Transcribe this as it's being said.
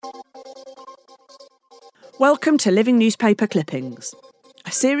Welcome to Living Newspaper Clippings,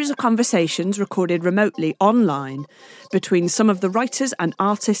 a series of conversations recorded remotely online between some of the writers and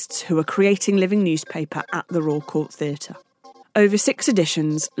artists who are creating Living Newspaper at the Royal Court Theatre. Over 6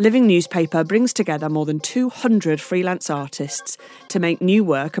 editions, Living Newspaper brings together more than 200 freelance artists to make new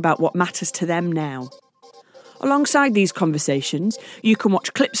work about what matters to them now. Alongside these conversations, you can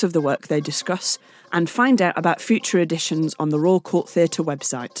watch clips of the work they discuss and find out about future editions on the Royal Court Theatre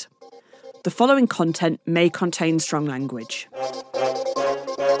website. The following content may contain strong language.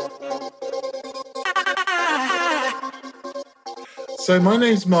 So my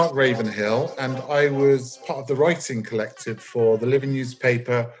name's Mark Ravenhill, and I was part of the writing collective for the Living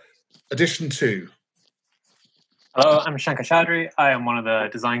Newspaper Edition 2. Hello, I'm Shankar Chaudhary. I am one of the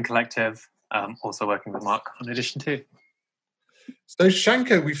design collective, also working with Mark on Edition 2. So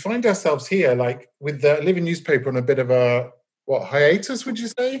Shankar, we find ourselves here, with the Living Newspaper on a bit of a, hiatus, would you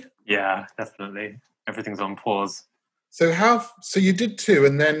say? Yeah, definitely. Everything's on pause. So you did 2,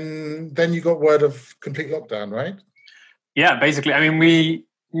 and then you got word of complete lockdown, right? Yeah, basically. I mean, we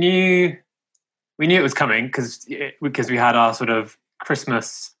knew it was coming because we had our sort of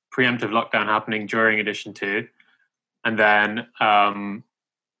Christmas preemptive lockdown happening during Edition 2, and then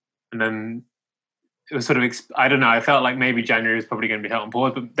it was sort of I don't know. I felt like maybe January was probably going to be held on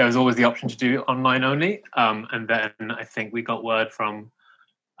pause, but there was always the option to do online only. And then I think we got word from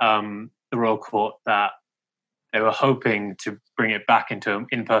the Royal Court that they were hoping to bring it back into an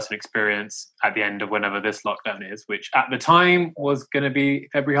in-person experience at the end of whenever this lockdown is, which at the time was going to be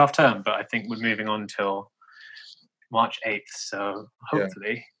February half term, but I think we're moving on till March 8th. So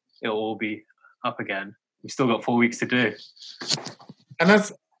hopefully it will all be up again. We've still got 4 weeks to do. And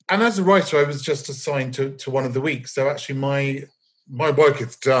as a writer, I was just assigned to one of the weeks. So actually my work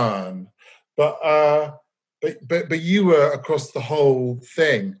is done. But you were across the whole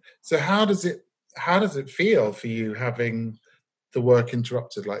thing. So how does it feel for you having the work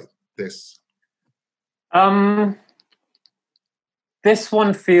interrupted like this? This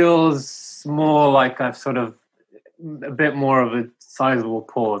one feels more like I've sort of a bit more of a sizable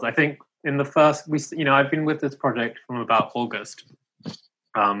pause. I think in the first, I've been with this project from about August,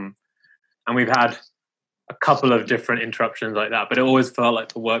 and we've had a couple of different interruptions like that, but it always felt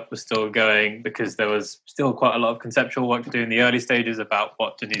like the work was still going because there was still quite a lot of conceptual work to do in the early stages about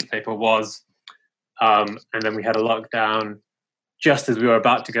what the newspaper was. And then we had a lockdown just as we were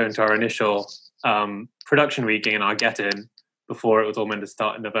about to go into our initial production week and our get-in before it was all meant to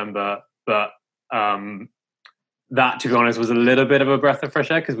start in November. But that, to be honest, was a little bit of a breath of fresh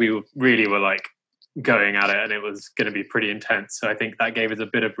air because we really were like going at it and it was going to be pretty intense. So I think that gave us a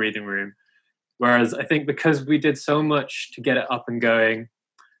bit of breathing room. Whereas I think because we did so much to get it up and going,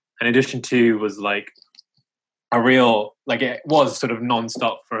 and Edition 2 was like a real, it was sort of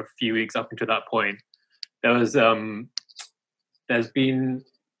non-stop for a few weeks up until that point. There was,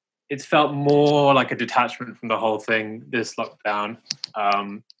 it's felt more like a detachment from the whole thing, this lockdown,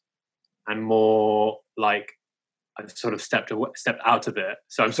 and more like I've sort of stepped out of it.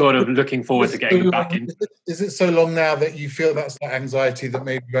 So I'm sort of looking forward to getting back in. Is it so long now that you feel that's that anxiety that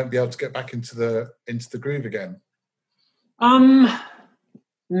maybe you won't be able to get back into the groove again? No,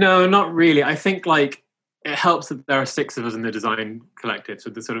 not really. I think it helps that there are 6 of us in the design collective. So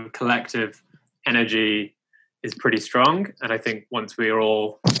the sort of collective energy is pretty strong. And I think once we are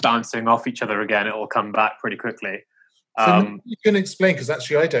all bouncing off each other again, it will come back pretty quickly. So you can explain, because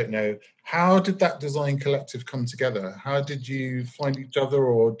actually I don't know, how did that design collective come together? How did you find each other,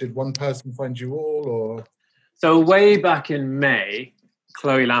 or did one person find you all? Or so way back in May,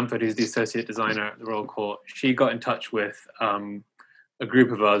 Chloe Lamford, who's the associate designer at the Royal Court, she got in touch with a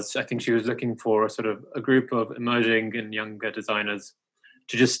group of us. I think she was looking for a group of emerging and younger designers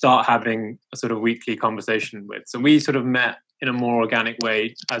to just start having a sort of weekly conversation with. So we sort of met in a more organic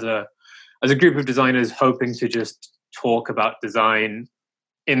way as a group of designers, hoping to just talk about design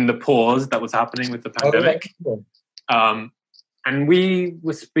in the pause that was happening with the pandemic. And we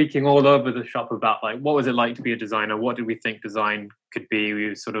were speaking all over the shop about what was it like to be a designer? What did we think design could be? We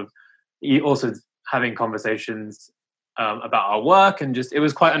were sort of also having conversations about our work, and just it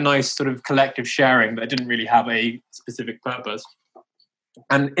was quite a nice sort of collective sharing that didn't really have a specific purpose.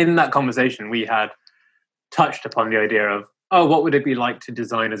 And in that conversation, we had touched upon the idea of, what would it be like to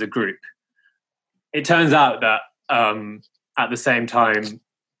design as a group? It turns out that at the same time,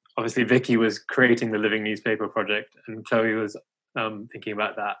 obviously Vicky was creating the Living Newspaper project and Chloe was thinking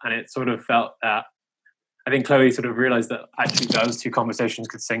about that. And it sort of felt that, I think Chloe sort of realized that actually those 2 conversations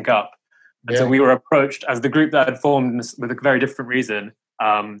could sync up. And so we were approached as the group that had formed with a very different reason,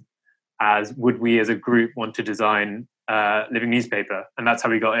 as would we as a group want to design Living Newspaper? And that's how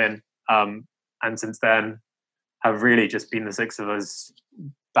we got in. and since then have really just been the six of us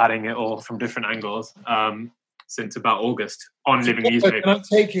batting it all from different angles since about August on Living Newspaper.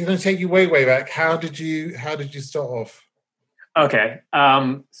 Can I take you way back? How did you start off? Okay,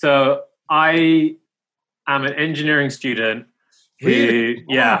 so I am an engineering student. Really?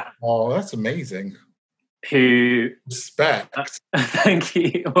 Yeah. Oh, that's amazing. Respect. Thank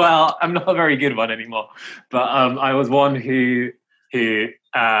you. Well, I'm not a very good one anymore, but I was one who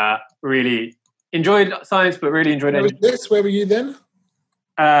really enjoyed science, but really enjoyed it. Where were you then?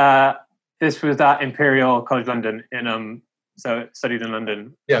 This was at Imperial College London so studied in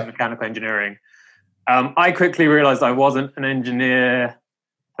London, mechanical engineering. I quickly realized I wasn't an engineer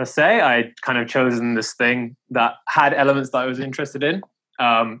per se. I'd kind of chosen this thing that had elements that I was interested in.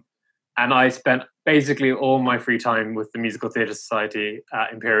 And I spent basically all my free time with the Musical Theatre Society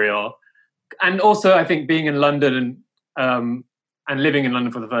at Imperial. And also, I think being in London and living in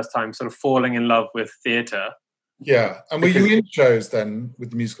London for the first time, sort of falling in love with theatre. Yeah. And were you in shows then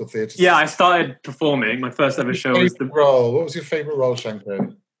with the Musical Theatre Society? Yeah, I started performing. My first ever show was role. What was your favourite role,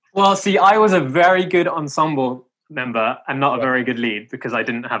 Shanko? Well, see, I was a very good ensemble member and not a very good lead because I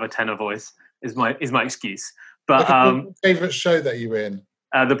didn't have a tenor voice, is my excuse. But what's your favourite show that you were in?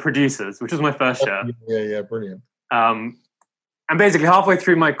 The Producers, which was my first show. Yeah, brilliant. And basically halfway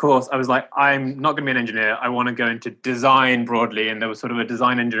through my course, I was like, I'm not going to be an engineer. I want to go into design broadly. And there was sort of a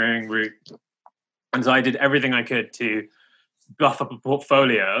design engineering route. And so I did everything I could to buff up a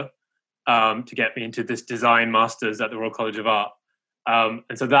portfolio to get me into this design masters at the Royal College of Art. And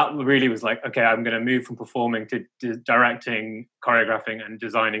so that really was like, okay, I'm going to move from performing to directing, choreographing and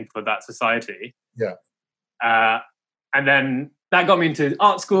designing for that society. Yeah. And then that got me into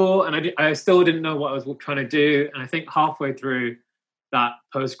art school, and I still didn't know what I was trying to do. And I think halfway through that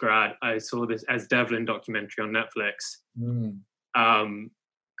postgrad, I saw this Es Devlin documentary on Netflix.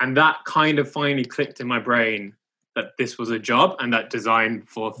 And that kind of finally clicked in my brain that this was a job and that design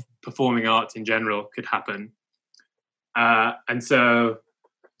for performing arts in general could happen. And so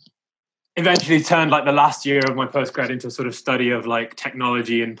eventually turned like the last year of my postgrad into a sort of study of like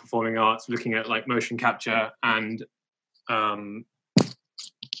technology and performing arts, looking at like motion capture and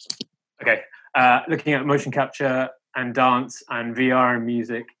looking at motion capture and dance and VR and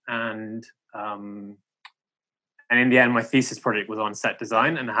music and in the end my thesis project was on set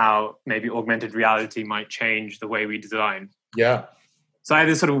design and how maybe augmented reality might change the way we design. Yeah. So I had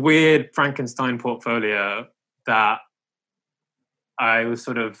this sort of weird Frankenstein portfolio that I was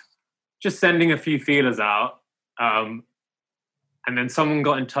sort of just sending a few feelers out. And then someone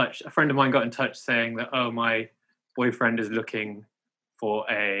got in touch, a friend of mine got in touch saying that, oh, my boyfriend is looking for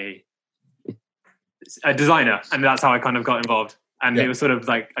a designer. And that's how I kind of got involved. And it was sort of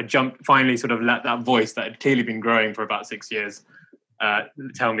like a jump, finally sort of let that voice that had clearly been growing for about 6 years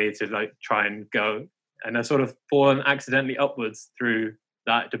tell me to like try and go. And I sort of fallen accidentally upwards through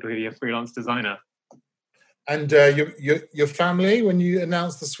that to be a freelance designer. And your family, when you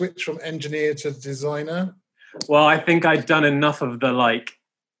announced the switch from engineer to designer? Well, I think I'd done enough of the like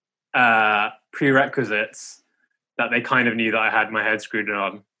prerequisites that they kind of knew that I had my head screwed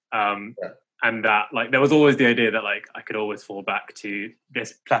on. And that like there was always the idea that like I could always fall back to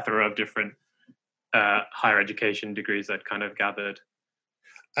this plethora of different higher education degrees I'd kind of gathered.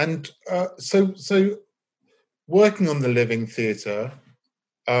 And so working on the Living Theatre,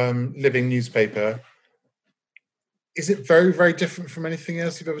 Living newspaper, is it very, very different from anything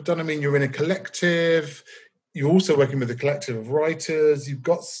else you've ever done? I mean, you're in a collective, you're also working with a collective of writers, you've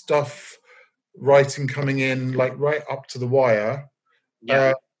got stuff writing coming in like right up to the wire.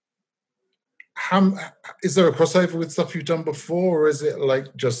 Yeah. Is there a crossover with stuff you've done before, or is it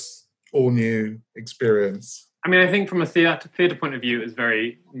like just all new experience? I mean, I think from a theatre point of view, it's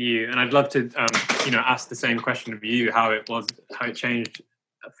very new, and I'd love to, ask the same question of you, how it changed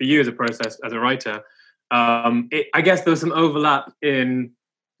for you as a process as a writer. I guess there was some overlap in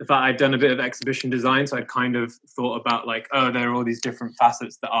the fact I'd done a bit of exhibition design, so I'd kind of thought about like, oh, there are all these different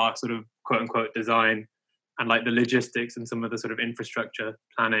facets that are sort of quote unquote design, and like the logistics and some of the sort of infrastructure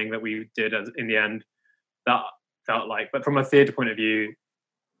planning that we did in the end, that felt like. But from a theatre point of view,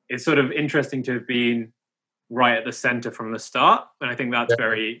 it's sort of interesting to have been right at the center from the start, and I think that's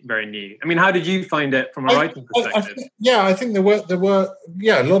very, very new. I mean, how did you find it from a writing perspective? I think there were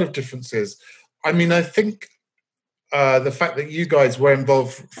a lot of differences. I mean, I think the fact that you guys were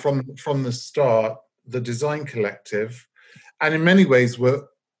involved from the start, the design collective, and in many ways were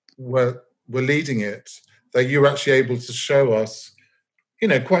leading it, that you were actually able to show us,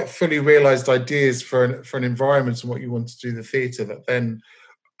 quite fully realized ideas for an environment and what you want to do the theatre that then,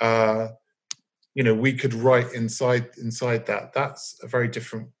 we could write inside that. That's a very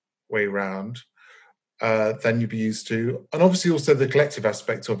different way around. than you'd be used to, and obviously also the collective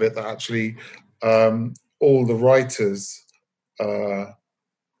aspect of it, that actually all the writers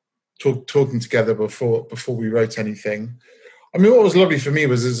talking together before we wrote anything. I mean, what was lovely for me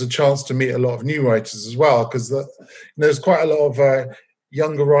was there's a chance to meet a lot of new writers as well, because there's quite a lot of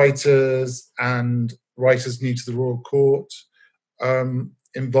younger writers and writers new to the Royal Court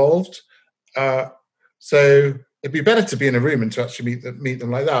involved. So it'd be better to be in a room and to actually meet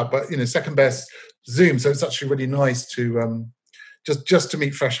them like that. But second best Zoom, so it's actually really nice to just to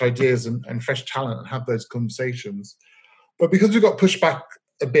meet fresh ideas and fresh talent and have those conversations. But because we got pushed back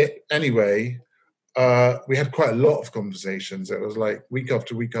a bit anyway, we had quite a lot of conversations. It was like week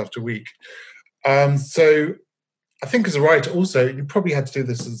after week after week. So I think as a writer also, you probably had to do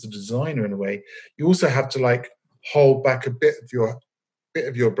this as a designer in a way. You also have to like hold back a bit of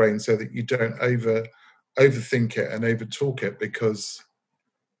your brain so that you don't overthink it and over talk it, because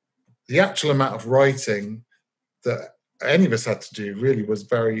the actual amount of writing that any of us had to do really was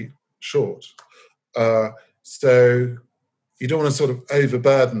very short. So you don't want to sort of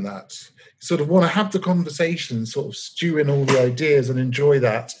overburden that. You sort of want to have the conversation, sort of stew in all the ideas and enjoy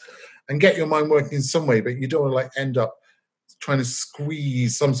that and get your mind working in some way, but you don't want to like end up trying to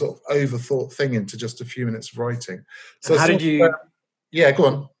squeeze some sort of overthought thing into just a few minutes of writing. So how did you... Yeah, go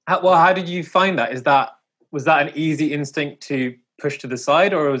on. How did you find that? Was that an easy instinct to push to the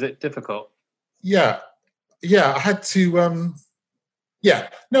side, or was it difficult? Yeah, I had to. I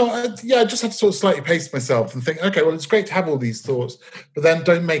just had to sort of slightly pace myself and think, okay, well, it's great to have all these thoughts, but then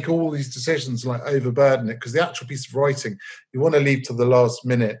don't make all these decisions and like overburden it, because the actual piece of writing you want to leave to the last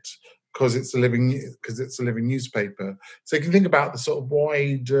minute because it's a living newspaper. So you can think about the sort of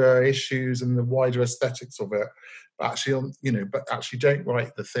wider issues and the wider aesthetics of it, but actually don't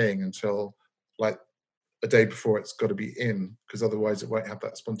write the thing until like a day before it's got to be in, because otherwise it won't have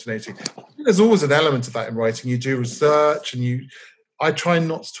that spontaneity. There's always an element of that in writing. You do research and I try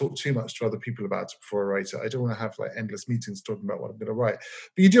not to talk too much to other people about it before I write it. I don't want to have like endless meetings talking about what I'm going to write.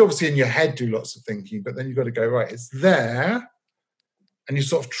 But you do obviously in your head do lots of thinking, but then you've got to go, right, it's there, and you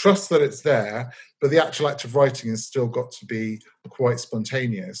sort of trust that it's there, but the actual act of writing has still got to be quite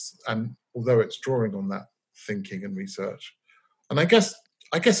spontaneous, and although it's drawing on that thinking and research. And I guess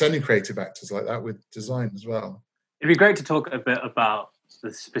any creative act is like that with design as well. It'd be great to talk a bit about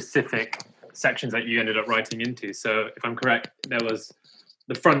the specific sections that you ended up writing into. So if I'm correct, there was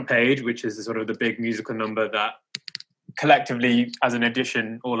the front page, which is sort of the big musical number that collectively as an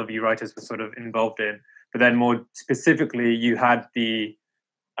edition all of you writers were sort of involved in. But then more specifically, you had the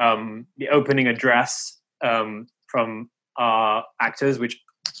opening address from our actors, which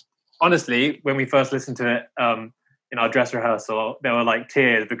honestly, when we first listened to it in our dress rehearsal, there were like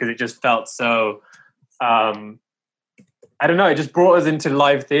tears, because it just felt so I don't know, it just brought us into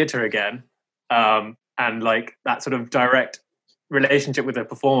live theatre again. And like that sort of direct relationship with the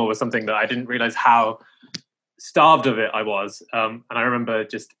performer was something that I didn't realize how starved of it I was. And I remember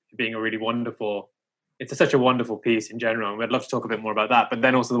just being it's such a wonderful piece in general. And we'd love to talk a bit more about that. But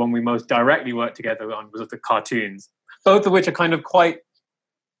then also the one we most directly worked together on was the cartoons, both of which are kind of quite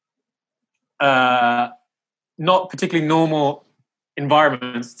not particularly normal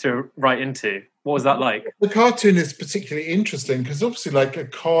environments to write into. What was that like? The cartoon is particularly interesting because obviously like a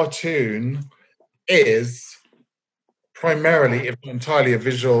cartoon is primarily, if not entirely, a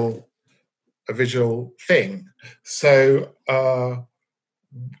visual thing. So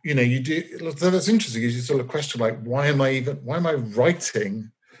you do. That's interesting. You sort of question like, why am I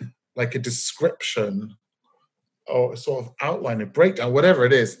writing like a description or a sort of outline, a breakdown, whatever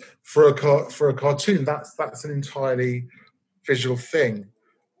it is for a cartoon? That's an entirely visual thing.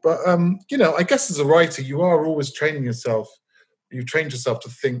 But I guess as a writer, you are always training yourself. You've trained yourself to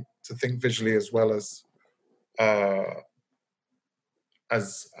think visually as well as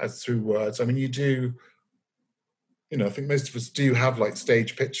through words. I mean, you do. I think most of us do have like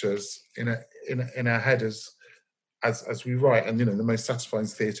stage pictures in our head as we write, and the most satisfying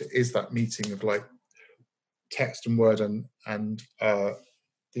theatre is that meeting of like text and word and the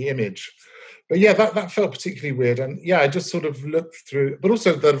image. But yeah, that felt particularly weird, and yeah, I just sort of looked through. But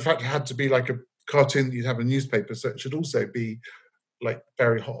also the fact it had to be like a cartoon that you'd have in a newspaper, so it should also be like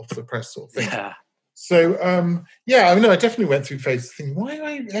very hot off the press sort of thing. Yeah. So I definitely went through phases thinking,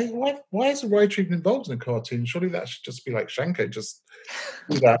 why is a writer even involved in a cartoon? Surely that should just be like Shanko, just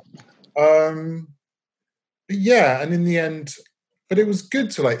do that. But yeah, and in the end, but it was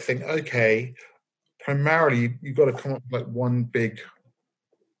good to like think, okay, primarily you've got to come up with like one big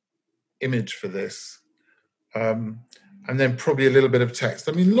image for this, and then probably a little bit of text.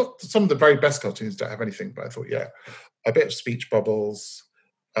 I mean, look, some of the very best cartoons don't have anything, but I thought, yeah, a bit of speech bubbles,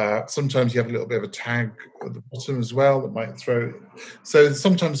 Sometimes you have a little bit of a tag at the bottom as well that might throw. So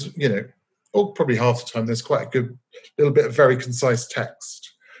sometimes, or probably half the time, there's quite a good little bit of very concise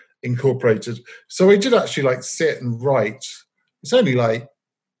text incorporated. So I did actually sit and write. It's only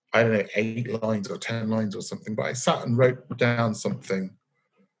I don't know, 8 lines or 10 lines or something, but I sat and wrote down something,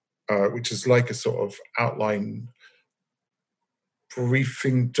 which is like a sort of outline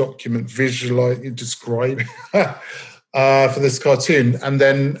briefing document, describing for this cartoon, and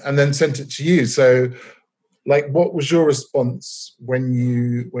then sent it to you. So, what was your response when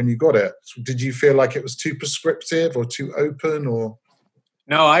you got it? Did you feel like it was too prescriptive or too open, or?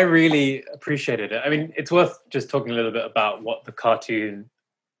 No, I really appreciated it. I mean, it's worth just talking a little bit about what the cartoon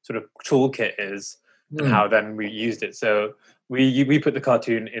sort of toolkit is and how then we used it. So we put the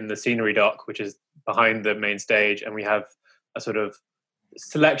cartoon in the scenery dock, which is behind the main stage, and we have a sort of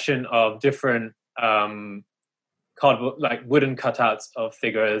selection of different cardboard, wooden cutouts of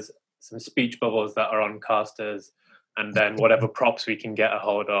figures, some speech bubbles that are on casters, and then whatever props we can get a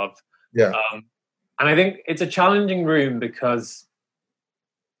hold of. Yeah. And I think it's a challenging room because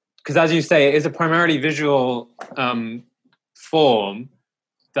as you say, it is a primarily visual form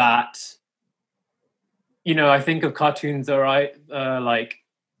that, I think of cartoons that are like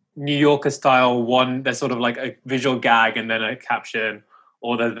New Yorker style one, there's sort of like a visual gag and then a caption,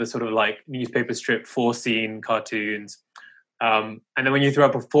 or the sort of like newspaper strip 4-scene cartoons. And then when you throw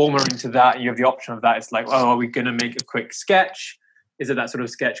a performer into that, you have the option of that. It's like, are we going to make a quick sketch? Is it that sort of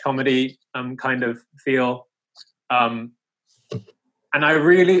sketch comedy kind of feel? And I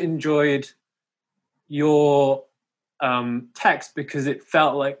really enjoyed your text because it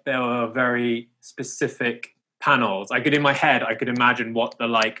felt like there were very specific panels. In my head, I could imagine what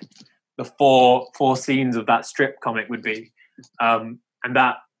the four scenes of that strip comic would be. And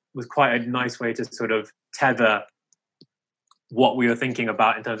that was quite a nice way to sort of tether what we were thinking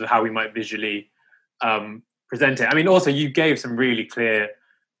about in terms of how we might visually present it. I mean, also you gave some really clear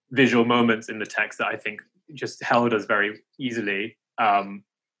visual moments in the text that I think just held us very easily. And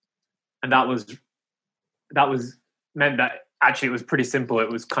that was meant that actually it was pretty simple. It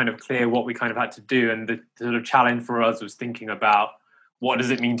was kind of clear what we kind of had to do. And the sort of challenge for us was thinking about what does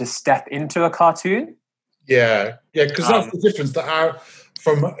it mean to step into a cartoon? Yeah, because that's the difference. That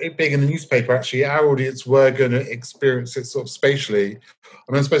from it being in the newspaper, actually, our audience were going to experience it sort of spatially.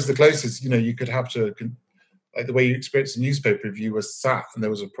 I mean, I suppose the closest, you could have to, like the way you experience a newspaper, if you were sat and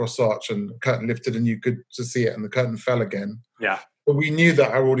there was a cross arch and the curtain lifted and you could just see it and the curtain fell again. Yeah. But we knew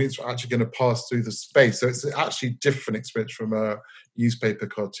that our audience were actually going to pass through the space. So it's actually a different experience from a newspaper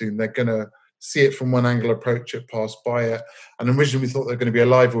cartoon. They're going to see it from one angle, approach it, pass by it. And originally we thought they were going to be a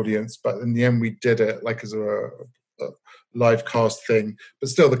live audience, but in the end we did it as a live cast thing. But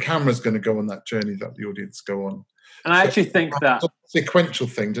still, the camera's going to go on that journey that the audience go on. And I actually think that... sequential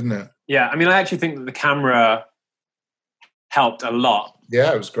thing, didn't it? Yeah, I mean, I actually think that the camera helped a lot.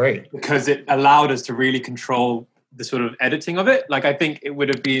 Yeah, it was great. Because it allowed us to really control the sort of editing of it. I think it would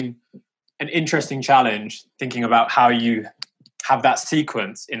have been an interesting challenge thinking about how you have that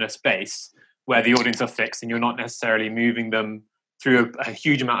sequence in a space where the audience are fixed and you're not necessarily moving them through a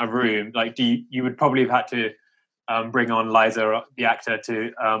huge amount of room. You would probably have had to bring on Liza, the actor,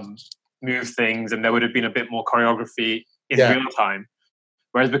 to move things, and there would have been a bit more choreography in real time.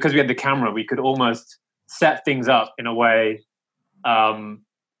 Whereas because we had the camera, we could almost set things up in a way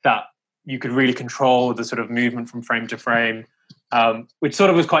that you could really control the sort of movement from frame to frame, which sort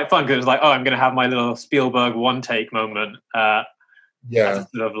of was quite fun because it was like, I'm going to have my little Spielberg one-take moment. Sort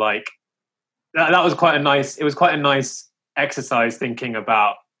of like that was quite a nice. It was quite a nice exercise thinking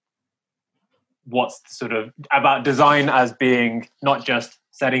about what's sort of about design as being not just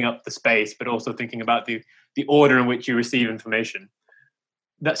setting up the space, but also thinking about the order in which you receive information.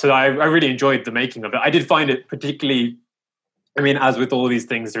 So I really enjoyed the making of it. I did find it particularly, I mean, as with all these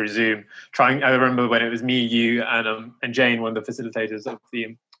things through Zoom, I remember when it was me, you, and Jane, one of the facilitators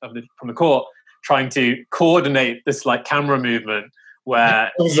from the court, trying to coordinate this camera movement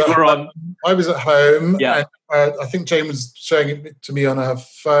where you were on. I was at home. Yeah. And, I think Jane was showing it to me on her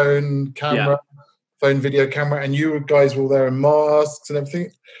phone video camera, and you guys were all there in masks and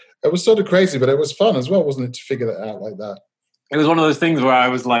everything. It was sort of crazy, but it was fun as well, wasn't it, to figure that out like that? It was one of those things where I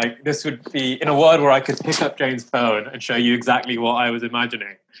was like, this would be, in a world where I could pick up Jane's phone and show you exactly what I was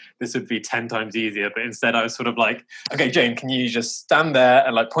imagining, this would be 10 times easier. But instead I was sort of like, okay, Jane, can you just stand there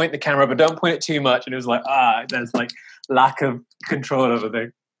and point the camera, but don't point it too much? And it was like, there's lack of control over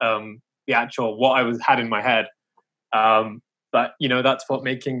the actual, what I had in my head. But, that's what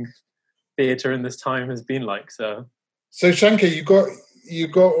making theatre in this time has been like. So Shankar, you got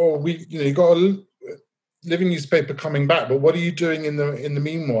Living Newspaper coming back, but what are you doing in the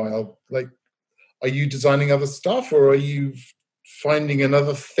meanwhile? Like, are you designing other stuff, or are you finding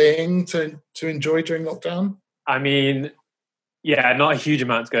another thing to enjoy during lockdown? I mean, yeah, not a huge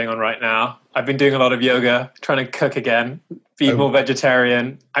amount's going on right now. I've been doing a lot of yoga, trying to cook again, be more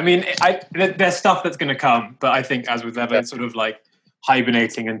vegetarian. I mean, there's stuff that's going to come, but I think as with ever, it's sort of like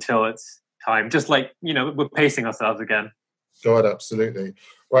hibernating until it's time. Just like, we're pacing ourselves again. God, absolutely.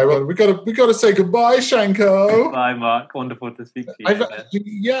 Right, well, we got to say goodbye, Shanko. Bye, Mark. Wonderful to speak to you.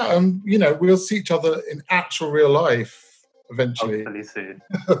 We'll see each other in actual real life eventually. Hopefully soon.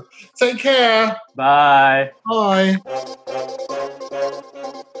 Take care. Bye. Bye.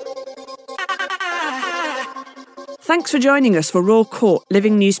 Thanks for joining us for Royal Court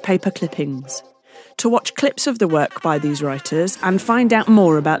Living Newspaper Clippings. To watch clips of the work by these writers and find out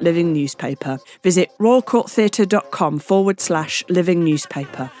more about Living Newspaper, visit royalcourttheatre.com/living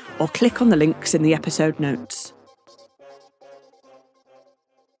newspaper or click on the links in the episode notes.